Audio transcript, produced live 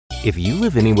If you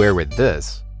live anywhere with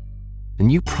this, then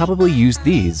you probably use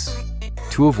these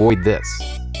to avoid this.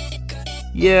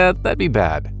 Yeah, that'd be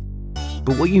bad.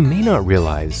 But what you may not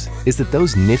realize is that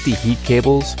those nifty heat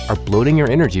cables are bloating your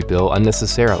energy bill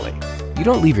unnecessarily. You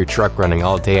don't leave your truck running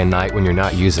all day and night when you're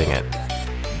not using it.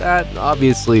 That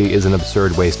obviously is an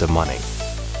absurd waste of money.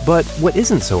 But what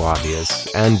isn't so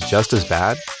obvious, and just as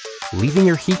bad, leaving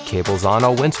your heat cables on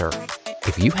all winter.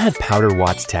 If you had Powder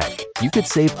Watts tech, you could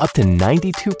save up to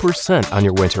 92% on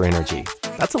your winter energy.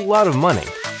 That's a lot of money.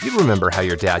 You remember how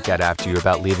your dad got after you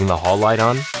about leaving the hall light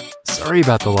on? Sorry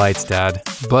about the lights, Dad,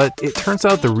 but it turns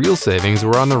out the real savings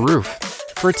were on the roof.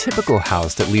 For a typical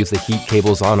house that leaves the heat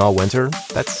cables on all winter,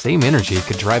 that same energy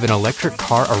could drive an electric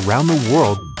car around the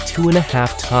world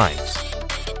 2.5 times.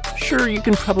 Sure, you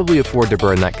can probably afford to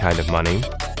burn that kind of money,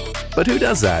 but who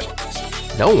does that?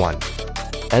 No one.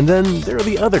 And then there are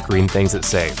the other green things it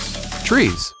saves.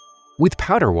 Trees. With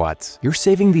Powder Watts, you're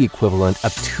saving the equivalent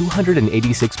of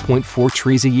 286.4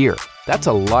 trees a year. That's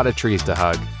a lot of trees to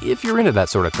hug, if you're into that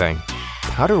sort of thing.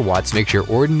 Powder Watts makes your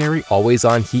ordinary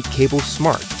always-on heat cables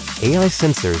smart. AI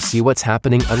sensors see what's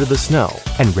happening under the snow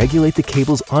and regulate the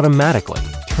cables automatically,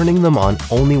 turning them on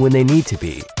only when they need to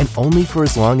be, and only for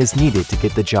as long as needed to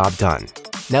get the job done.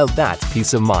 Now that's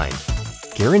peace of mind.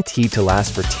 Guaranteed to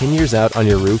last for 10 years out on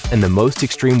your roof in the most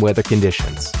extreme weather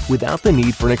conditions, without the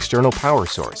need for an external power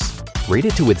source.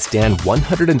 Rated to withstand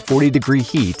 140-degree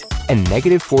heat and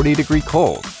 -40-degree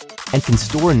cold, and can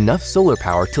store enough solar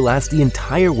power to last the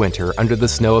entire winter under the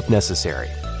snow if necessary.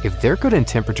 If they're good in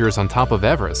temperatures on top of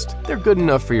Everest, they're good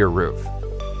enough for your roof.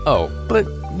 Oh, but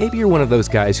maybe you're one of those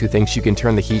guys who thinks you can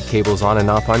turn the heat cables on and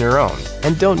off on your own,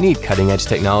 and don't need cutting-edge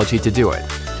technology to do it.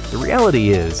 The reality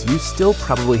is, you still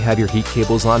probably have your heat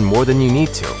cables on more than you need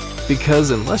to. Because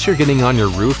unless you're getting on your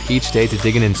roof each day to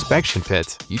dig an inspection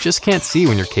pit, you just can't see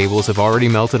when your cables have already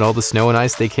melted all the snow and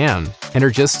ice they can, and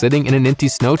are just sitting in an empty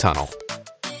snow tunnel.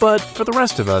 But for the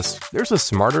rest of us, there's a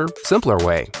smarter, simpler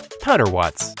way. Powder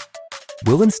Watts.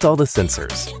 We'll install the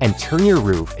sensors and turn your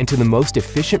roof into the most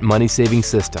efficient money-saving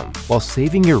system while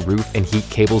saving your roof and heat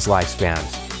cables lifespan.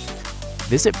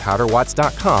 Visit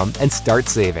powderwatts.com and start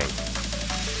saving.